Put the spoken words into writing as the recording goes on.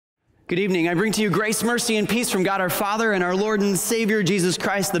Good evening. I bring to you grace, mercy, and peace from God our Father and our Lord and Savior, Jesus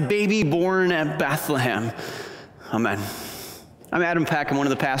Christ, the baby born at Bethlehem. Amen. I'm Adam Peck. I'm one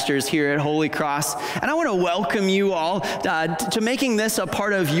of the pastors here at Holy Cross, and I want to welcome you all to making this a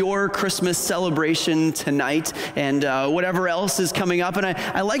part of your Christmas celebration tonight and whatever else is coming up. And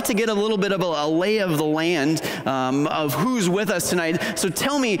I like to get a little bit of a lay of the land of who's with us tonight. So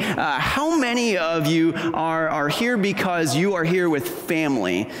tell me, how many of you are here because you are here with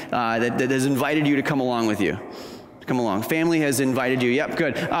family that has invited you to come along with you? Come along. Family has invited you. Yep,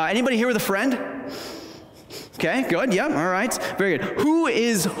 good. Anybody here with a friend? Okay, good, yep, all right, very good. Who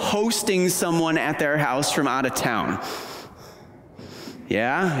is hosting someone at their house from out of town?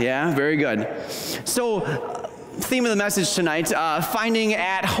 Yeah, very good. So, theme of the message tonight, finding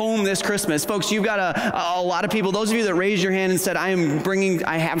at home this Christmas. Folks, you've got a lot of people, those of you that raised your hand and said,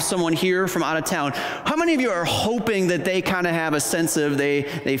 I have someone here from out of town. How many of you are hoping that they kind of have a sense of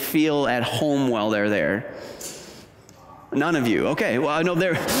they feel at home while they're there? None of you, okay, well, I know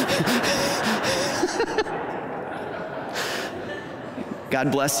they're... God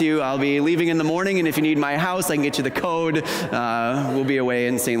bless you. I'll be leaving in the morning, and if you need my house, I can get you the code. We'll be away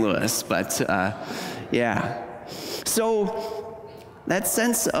in St. Louis, but yeah. So that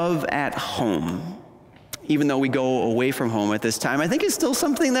sense of at home, even though we go away from home at this time, I think is still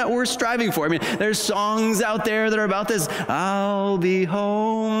something that we're striving for. I mean, there's songs out there that are about this, I'll be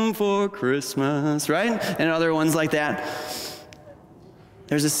home for Christmas, right? And other ones like that.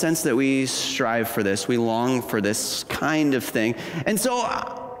 There's a sense that we strive for this. We long for this kind of thing. And so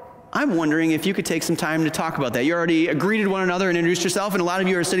I'm wondering if you could take some time to talk about that. You already greeted one another and introduced yourself, and a lot of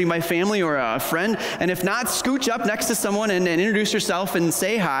you are sitting by family or a friend. And if not, scooch up next to someone and introduce yourself and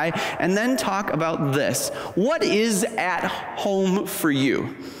say hi, and then talk about this. What is at home for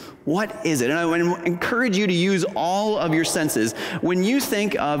you? What is it? And I would encourage you to use all of your senses. When you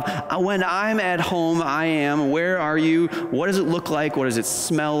think of, when I'm at home, I am, where are you? What does it look like? What does it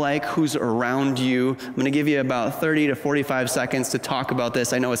smell like? Who's around you? I'm going to give you about 30 to 45 seconds to talk about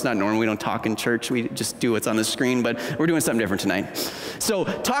this. I know it's not normal. We don't talk in church. We just do what's on the screen, but we're doing something different tonight. So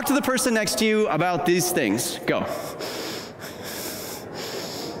talk to the person next to you about these things. Go.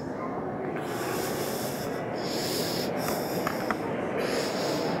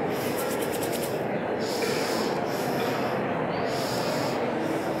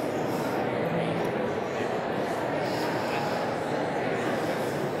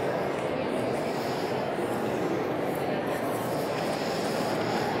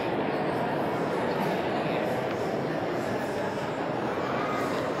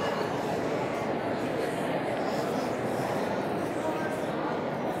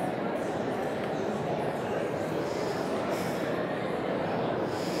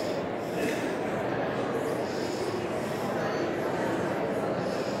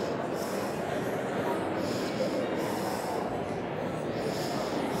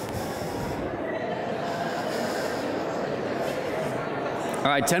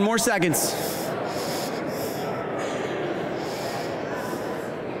 All right, 10 more seconds.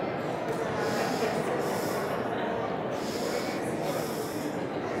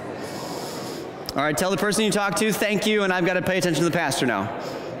 All right, tell the person you talk to, thank you, and I've got to pay attention to the pastor now.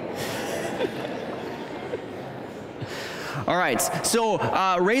 All right, so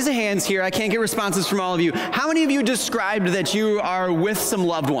raise of hands here. I can't get responses from all of you. How many of you described that you are with some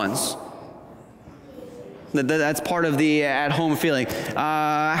loved ones? That's part of the at-home feeling.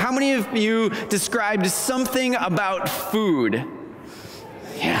 How many of you described something about food?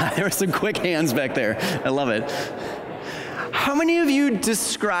 Yeah, there were some quick hands back there. I love it. How many of you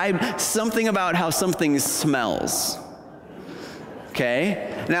described something about how something smells?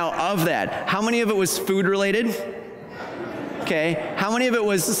 Okay, now of that, how many of it was food related? Okay, how many of it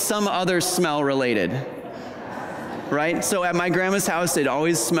was some other smell related? Right? So at my grandma's house, it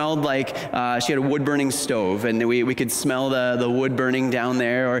always smelled like she had a wood-burning stove, and we could smell the wood burning down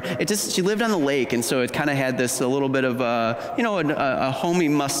there. Or she lived on the lake, and so it kind of had this a little bit of a homey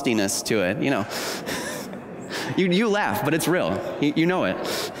mustiness to it. You know, you laugh, but it's real. You know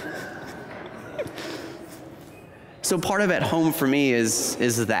it. So part of at home for me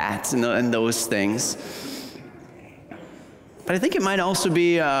is that and those things. But I think it might also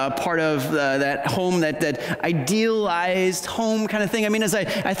be part of that home, that idealized home kind of thing. I mean, as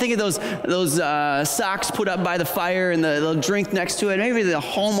I think of those socks put up by the fire and the drink next to it, maybe the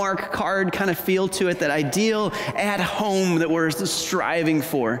Hallmark card kind of feel to it, that ideal at home that we're striving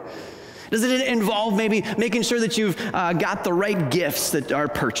for. Does it involve maybe making sure that you've got the right gifts that are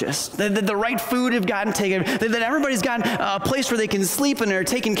purchased, that the right food have gotten taken, that everybody's got a place where they can sleep and are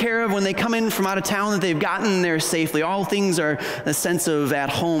taken care of when they come in from out of town, that they've gotten there safely? All things are a sense of at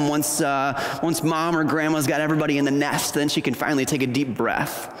home. Once mom or grandma's got everybody in the nest, then she can finally take a deep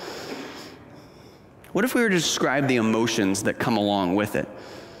breath. What if we were to describe the emotions that come along with it?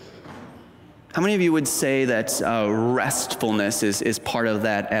 How many of you would say that restfulness is part of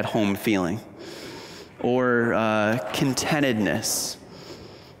that at-home feeling? Or contentedness?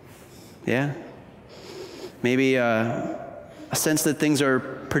 Yeah? Maybe a sense that things are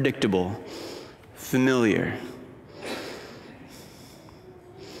predictable, familiar.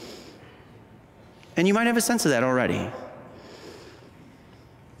 And you might have a sense of that already.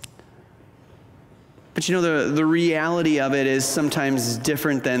 But you know, the reality of it is sometimes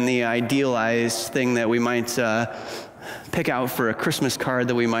different than the idealized thing that we might pick out for a Christmas card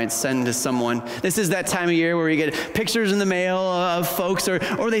that we might send to someone. This is that time of year where you get pictures in the mail of folks, or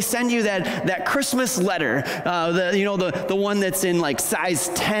they send you that Christmas letter, the one that's in like size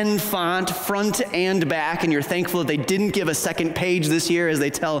 10 font, front and back, and you're thankful that they didn't give a second page this year as they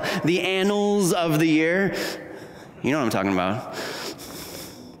tell the annals of the year. You know what I'm talking about.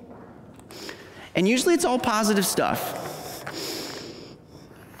 And usually it's all positive stuff.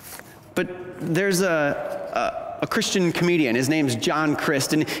 But there's a Christian comedian. His name's John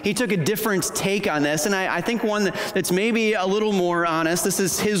Christ, and he took a different take on this, and I think one that's maybe a little more honest. This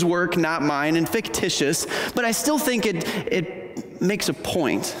is his work, not mine, and fictitious, but I still think it makes a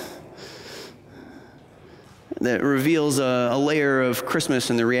point that reveals a layer of Christmas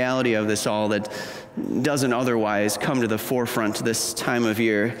and the reality of this all that doesn't otherwise come to the forefront this time of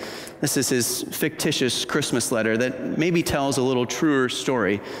year. This is his fictitious Christmas letter that maybe tells a little truer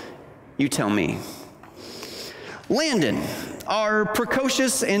story. You tell me. Landon, our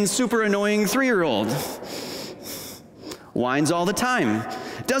precocious and super annoying 3-year-old, whines all the time,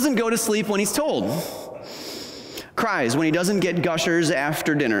 doesn't go to sleep when he's told, cries when he doesn't get gushers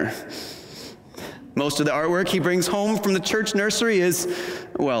after dinner. Most of the artwork he brings home from the church nursery is,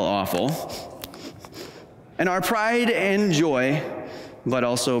 well, awful. And our pride and joy, but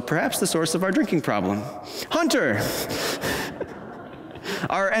also perhaps the source of our drinking problem. Hunter,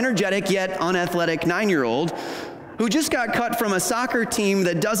 our energetic yet unathletic 9-year-old, who just got cut from a soccer team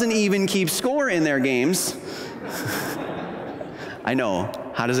that doesn't even keep score in their games. I know,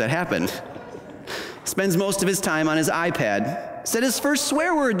 how does that happen? Spends most of his time on his iPad. Said his first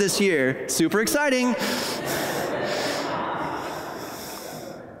swear word this year. Super exciting.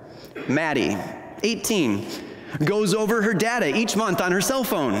 Maddie, 18, goes over her data each month on her cell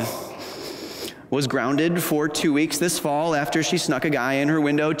phone. Was grounded for 2 weeks this fall after she snuck a guy in her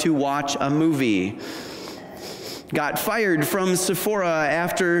window to watch a movie. Got fired from Sephora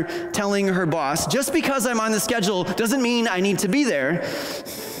after telling her boss, just because I'm on the schedule doesn't mean I need to be there.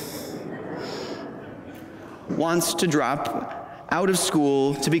 Wants to drop out of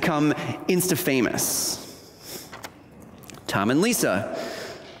school to become Insta-famous. Tom and Lisa,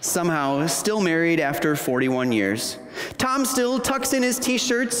 somehow still married after 41 years. Tom still tucks in his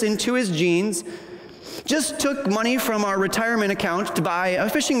t-shirts into his jeans. Just took money from our retirement account to buy a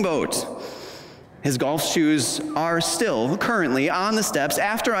fishing boat. His golf shoes are still currently on the steps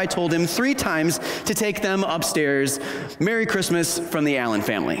after I told him 3 times to take them upstairs. Merry Christmas from the Allen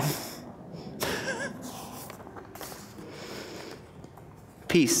family.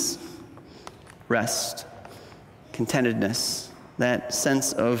 Peace, rest, contentedness, that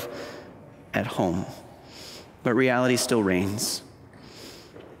sense of at home. But reality still reigns.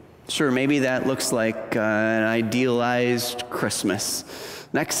 Sure, maybe that looks like an idealized Christmas.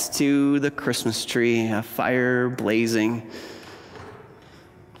 Next to the Christmas tree, a fire blazing.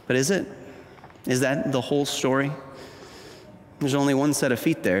 But is it? Is that the whole story? There's only one set of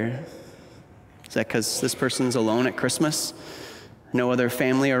feet there. Is that because this person's alone at Christmas? No other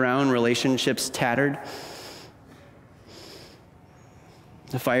family around, relationships tattered?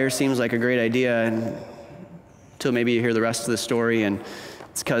 The fire seems like a great idea until maybe you hear the rest of the story, and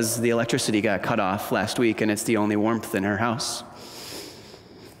it's because the electricity got cut off last week and it's the only warmth in her house.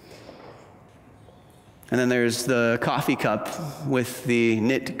 And then there's the coffee cup with the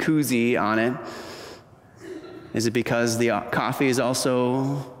knit koozie on it. Is it because the coffee is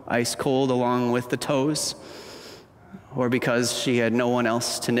also ice cold along with the toes? Or because she had no one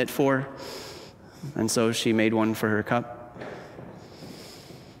else to knit for, and so she made one for her cup?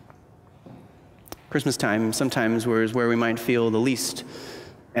 Christmas time sometimes is where we might feel the least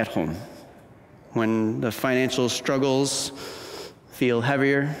at home. When the financial struggles feel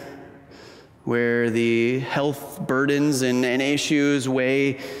heavier, where the health burdens and issues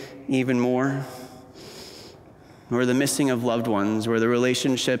weigh even more, or the missing of loved ones, or the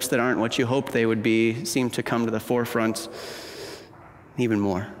relationships that aren't what you hoped they would be seem to come to the forefront even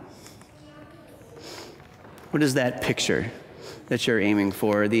more. What is that picture that you're aiming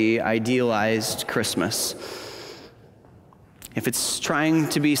for, the idealized Christmas? If it's trying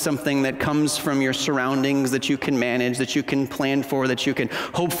to be something that comes from your surroundings, that you can manage, that you can plan for, that you can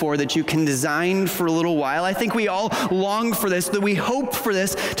hope for, that you can design for a little while, I think we all long for this, that we hope for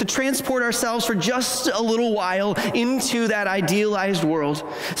this, to transport ourselves for just a little while into that idealized world.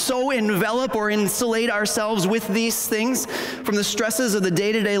 So envelop or insulate ourselves with these things from the stresses of the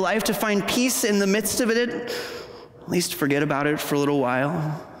day-to-day life to find peace in the midst of it, at least forget about it for a little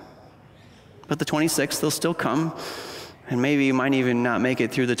while. But the 26th, they'll still come. And maybe you might even not make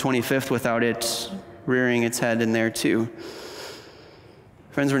it through the 25th without it rearing its head in there too.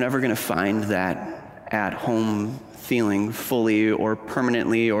 Friends, we're never going to find that at-home feeling fully or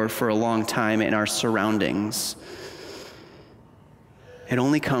permanently or for a long time in our surroundings. It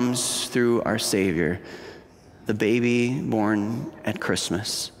only comes through our Savior, the baby born at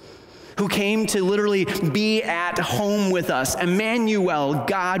Christmas, who came to literally be at home with us, Emmanuel,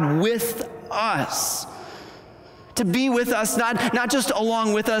 God with us. To be with us, not just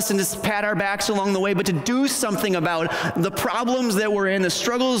along with us and just pat our backs along the way, but to do something about the problems that we're in, the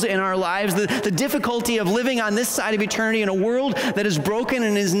struggles in our lives, the difficulty of living on this side of eternity in a world that is broken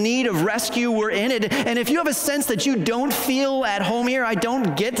and is in need of rescue. We're in it. And if you have a sense that you don't feel at home here, I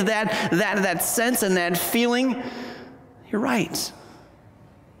don't get that sense and that feeling, you're right.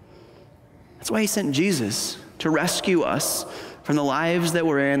 That's why he sent Jesus, to rescue us from the lives that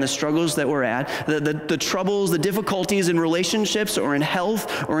we're in, the struggles that we're at, the troubles, the difficulties in relationships or in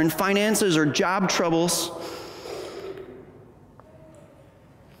health or in finances or job troubles,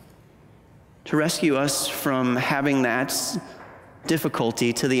 to rescue us from having that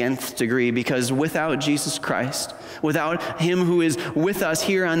difficulty to the nth degree, because without Jesus Christ, without him who is with us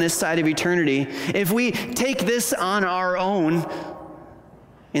here on this side of eternity, if we take this on our own,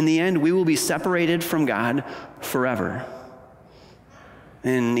 in the end we will be separated from God forever.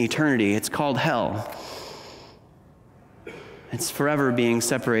 In eternity, it's called hell. It's forever being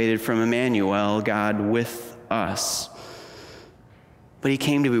separated from Emmanuel, God with us. But he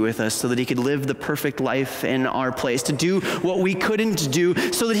came to be with us so that he could live the perfect life in our place, to do what we couldn't do,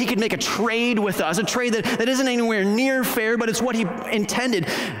 so that he could make a trade with us, a trade that isn't anywhere near fair, but it's what he intended.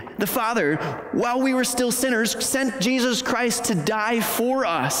 The Father, while we were still sinners, sent Jesus Christ to die for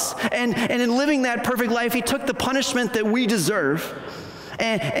us. And in living that perfect life, he took the punishment that we deserve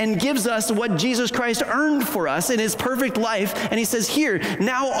and gives us what Jesus Christ earned for us in his perfect life. And he says, here,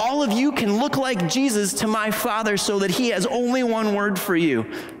 now all of you can look like Jesus to my Father, so that he has only one word for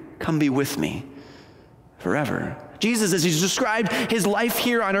you: come be with me forever. Jesus, as he's described his life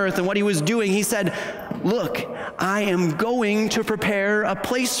here on earth and what he was doing, he said, look, I am going to prepare a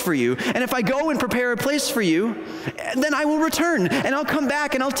place for you. And if I go and prepare a place for you, then I will return and I'll come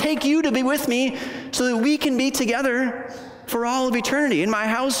back and I'll take you to be with me, so that we can be together for all of eternity. In my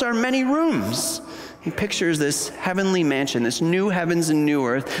house are many rooms. He pictures this heavenly mansion, this new heavens and new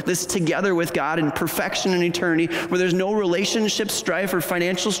earth, this together with God in perfection and eternity, where there's no relationship strife or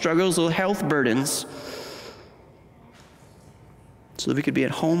financial struggles or health burdens, so that we could be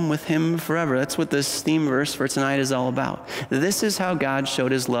at home with him forever. That's what this theme verse for tonight is all about. This is how God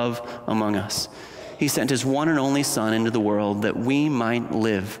showed his love among us. He sent his one and only Son into the world that we might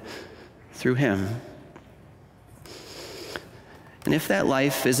live through him. And if that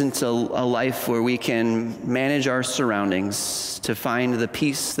life isn't a life where we can manage our surroundings to find the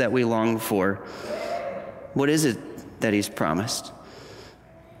peace that we long for, what is it that he's promised?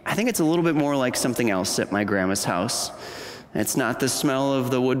 I think it's a little bit more like something else at my grandma's house. It's not the smell of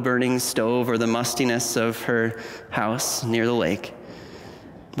the wood-burning stove or the mustiness of her house near the lake,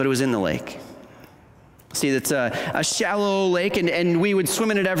 but it was in the lake. See, it's a shallow lake, and we would swim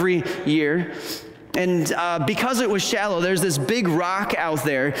in it every year. And because it was shallow, there's this big rock out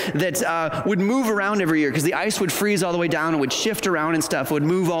there that would move around every year, because the ice would freeze all the way down and would shift around and stuff, would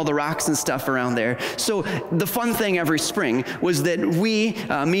move all the rocks and stuff around there. So the fun thing every spring was that me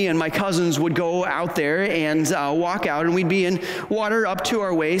and my cousins would go out there and walk out, and we'd be in water up to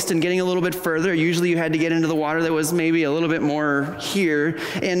our waist and getting a little bit further. Usually you had to get into the water that was maybe a little bit more here,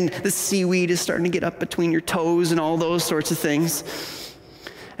 and the seaweed is starting to get up between your toes and all those sorts of things.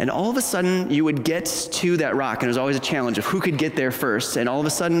 And all of a sudden, you would get to that rock, and it was always a challenge of who could get there first. And all of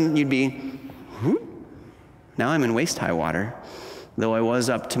a sudden, you'd be, whoop, now I'm in waist-high water, though I was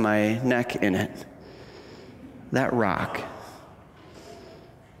up to my neck in it. That rock,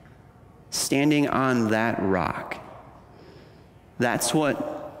 standing on that rock, that's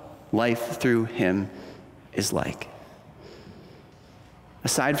what life through him is like.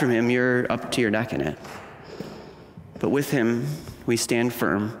 Aside from him, you're up to your neck in it. But with him, we stand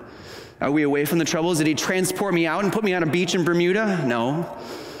firm. Are we away from the troubles? Did he transport me out and put me on a beach in Bermuda? No.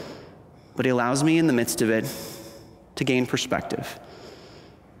 But he allows me in the midst of it to gain perspective,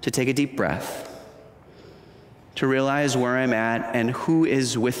 to take a deep breath, to realize where I'm at and who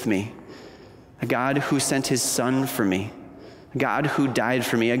is with me. A God who sent his son for me. A God who died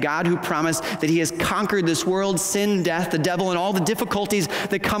for me, a God who promised that he has conquered this world, sin, death, the devil, and all the difficulties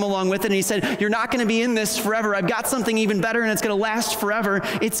that come along with it. And he said, you're not going to be in this forever. I've got something even better, and it's going to last forever.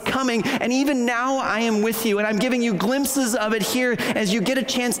 It's coming, and even now I am with you, and I'm giving you glimpses of it here as you get a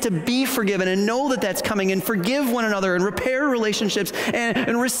chance to be forgiven and know that that's coming, and forgive one another and repair relationships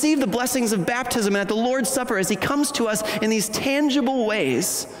and receive the blessings of baptism and at the Lord's Supper as he comes to us in these tangible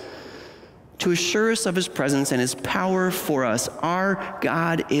ways to assure us of his presence and his power for us. Our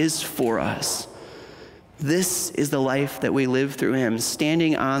God is for us. This is the life that we live through him,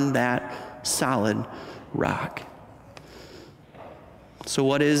 standing on that solid rock. So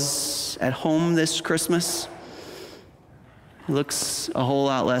what is at home this Christmas? It looks a whole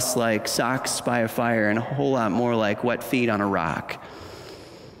lot less like socks by a fire and a whole lot more like wet feet on a rock.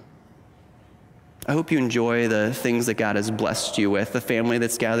 I hope you enjoy the things that God has blessed you with, the family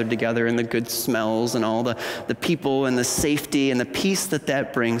that's gathered together and the good smells and all the people and the safety and the peace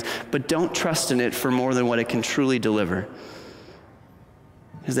that brings, but don't trust in it for more than what it can truly deliver.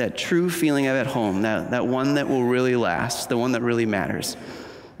 Because that true feeling of at home, that one that will really last, the one that really matters,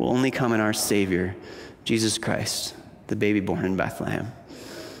 will only come in our Savior, Jesus Christ, the baby born in Bethlehem.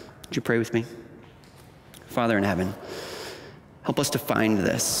 Would you pray with me? Father in heaven, help us to find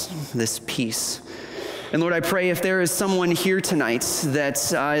this peace. And Lord, I pray if there is someone here tonight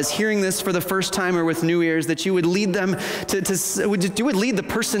that is hearing this for the first time or with new ears, that you would lead them you would lead the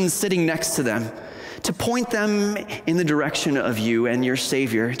person sitting next to them, to point them in the direction of you and your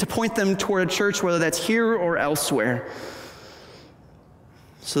Savior, to point them toward a church, whether that's here or elsewhere,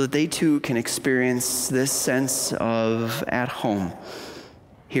 so that they too can experience this sense of at home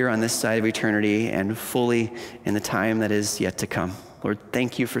here on this side of eternity and fully in the time that is yet to come. Lord,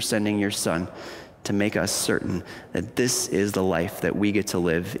 thank you for sending your Son to make us certain that this is the life that we get to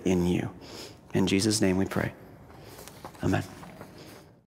live in you. In Jesus' name we pray. Amen.